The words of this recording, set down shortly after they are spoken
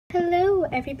Hello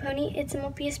everypony, it's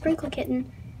Amopia Sprinkle Kitten.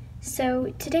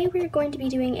 So today we're going to be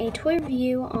doing a toy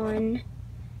review on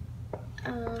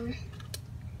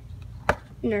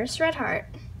Nurse Redheart.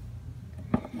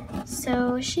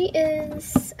 So she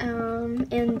is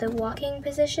in the walking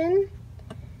position,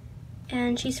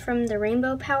 and she's from the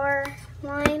Rainbow Power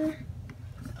line.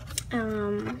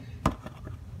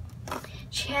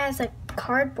 She has a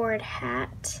cardboard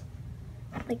hat,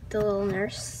 like the little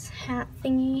nurse hat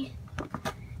thingy.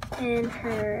 And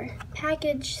her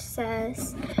package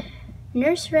says,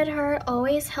 Nurse Redheart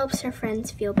always helps her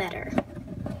friends feel better.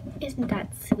 Isn't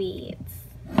that sweet?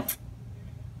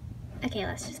 Okay,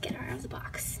 let's just get her out of the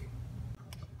box.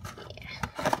 Yeah.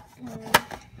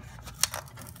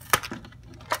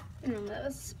 That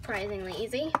was surprisingly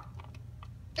easy.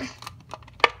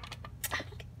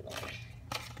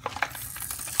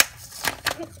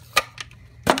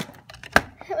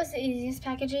 That was the easiest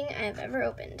packaging I've ever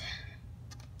opened.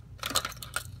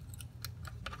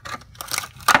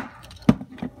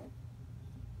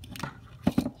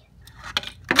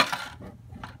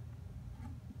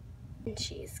 And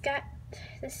she's got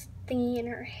this thingy in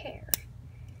her hair.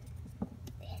 Oh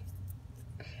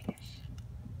my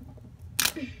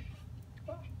gosh.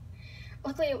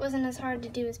 Luckily it wasn't as hard to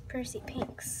do as Percy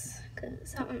Pink's,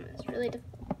 because that one was really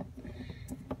difficult.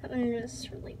 That one was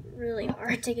really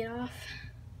hard to get off.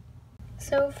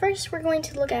 So first we're going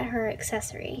to look at her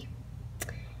accessory.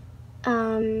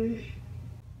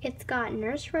 It's got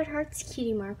Nurse Redheart's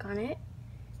cutie mark on it,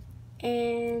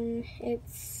 and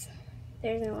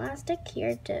there's an elastic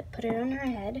here to put it on her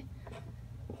head.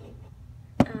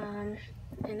 And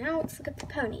now let's look at the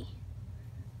pony.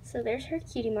 So there's her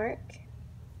cutie mark.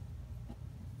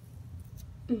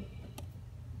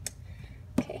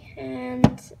 Okay,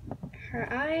 and her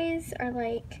eyes are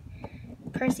like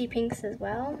Percy Pink's as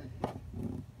well.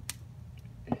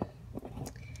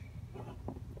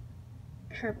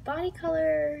 Her body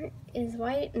color is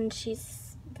white, and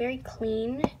she's very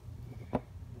clean,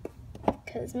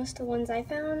 because most of the ones I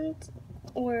found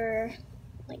were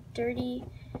like dirty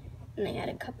and they had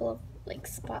a couple of like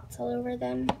spots all over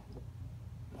them.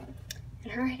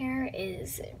 And her hair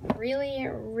is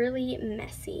really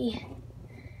messy.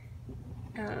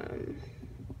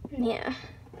 Yeah.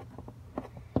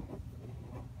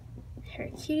 Her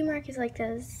cutie mark is like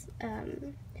those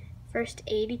first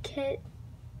aid kit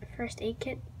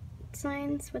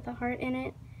signs with a heart in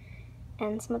it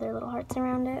and some other little hearts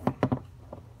around it.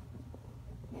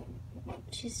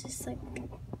 She's just like,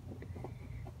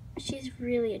 she's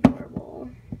really adorable.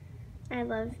 I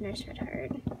love Nurse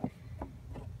Redheart.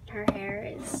 Her hair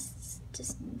is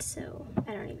just so,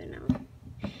 I don't even know.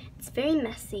 It's very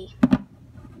messy.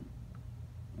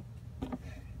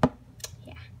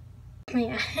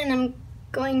 Yeah, and I'm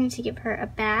going to give her a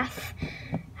bath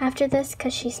after this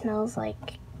because she smells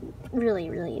like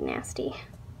really nasty.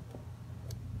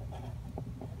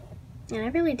 And I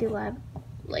really do love,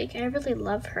 I really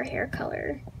love her hair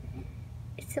color.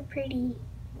 It's so pretty.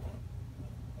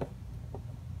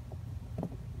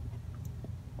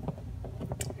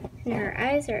 And her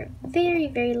eyes are a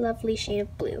very lovely shade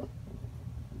of blue.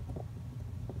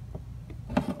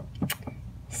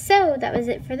 So that was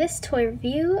it for this toy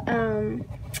review.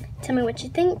 Tell me what you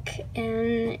think.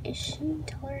 And is she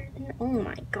taller than, oh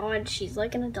my god, she's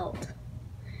like an adult.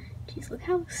 Jeez, look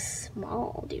how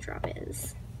small Dewdrop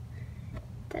is.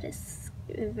 That is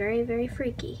very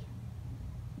freaky.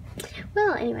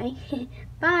 Well, anyway,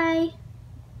 bye!